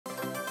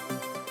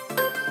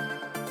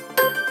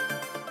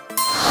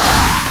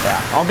Yeah,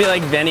 I'll be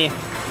like Vinny.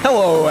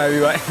 Hello,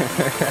 everybody.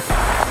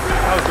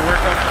 How was the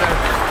workout today?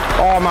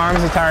 Oh, my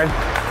arms are tired.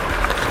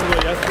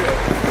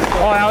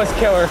 Oh, that was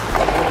killer.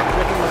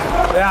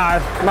 Yeah,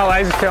 my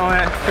legs are feeling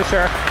it for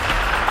sure.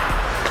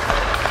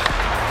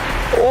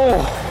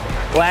 Oh,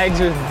 legs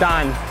are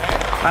done.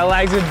 My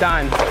legs are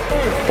done.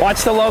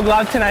 Watch the low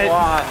glove tonight.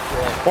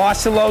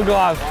 Watch the low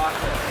glove.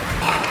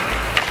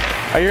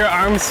 Are your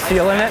arms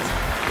feeling it?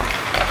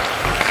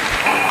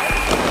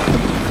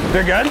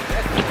 They're good?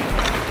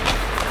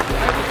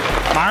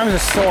 My arms are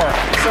sore,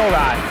 so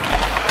bad.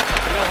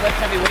 You don't lift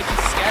heavy weights in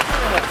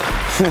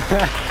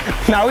Saskatchewan?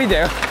 No, we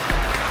do.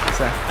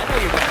 So, I know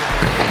you do.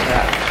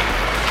 yeah.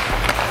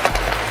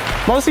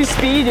 Mostly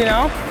speed, you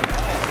know?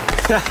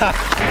 You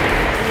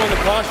won the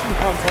costume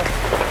contest.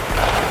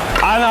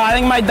 I don't know, I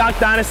think my Duck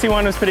Dynasty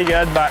one was pretty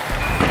good, but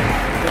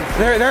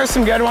there are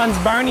some good ones.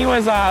 Barney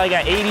was like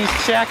an 80s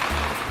chick.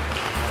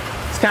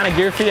 It's kind of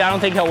goofy. I don't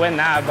think he'll win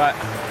that, but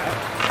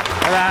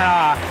and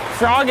then,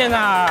 Frog and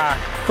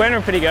Quinn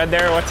are pretty good.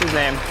 There, what's his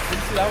name? Did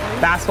you see that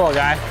one? Basketball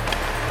guy.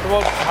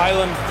 What about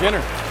Highland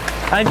Jenner?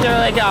 I think they're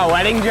like a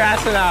wedding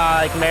dress and a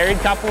like married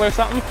couple or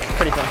something.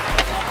 Pretty fun.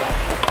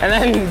 And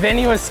then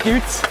Vinny was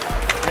Scoots.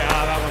 Yeah,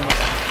 that one was.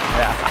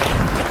 Yeah.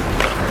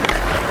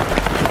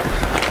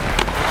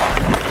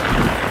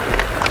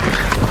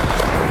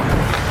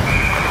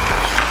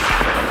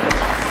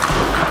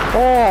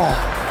 Oh.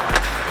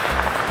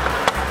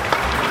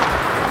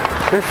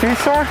 Your feet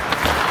sore?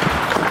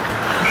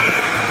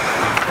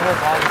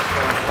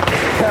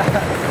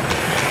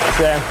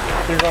 Same.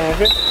 You're going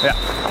with it? Yeah.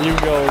 You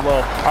go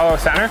low. Oh,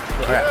 center?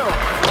 Okay.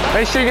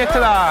 Make sure you get to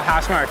the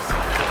hash marks.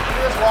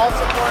 Here's wall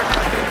support.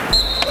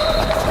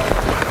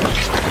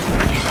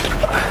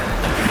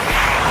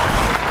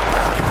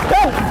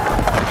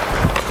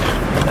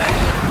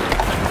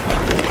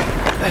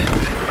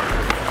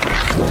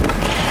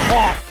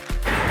 Oh.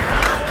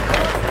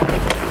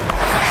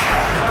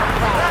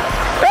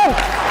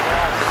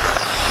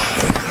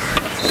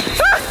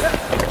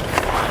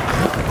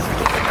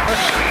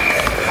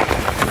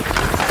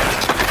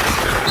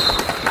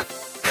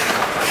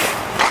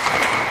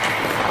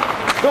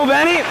 Go,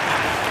 Benny!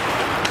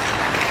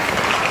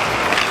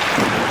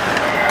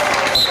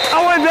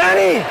 Oh, and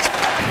Benny!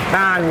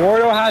 Man,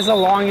 Wardo has the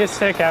longest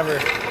stick ever.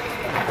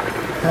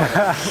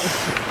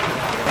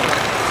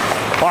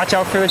 Watch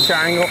out for the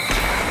triangle.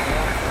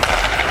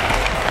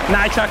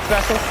 Nychuk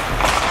specials.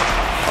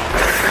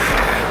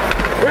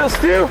 Real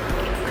stew!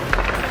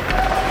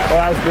 Oh,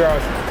 that was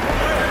gross.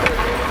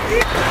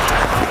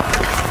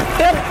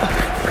 Yep!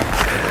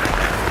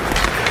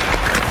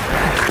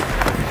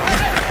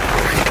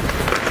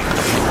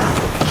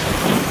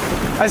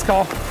 Nice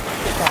call.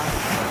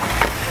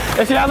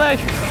 If you had like,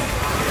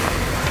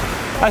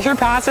 I should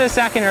pass it a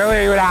second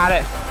earlier, you would have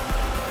had it.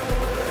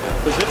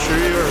 Was it true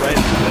you were right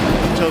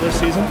until this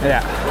season?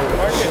 Yeah.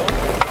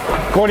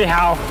 Gordie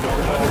Howe.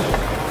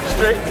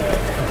 Straight.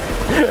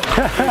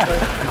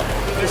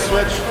 Just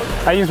switch.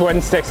 I use wooden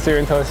sticks too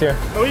until this year.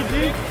 Oh, you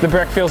did? The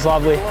brick feels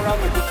lovely. Go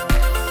around the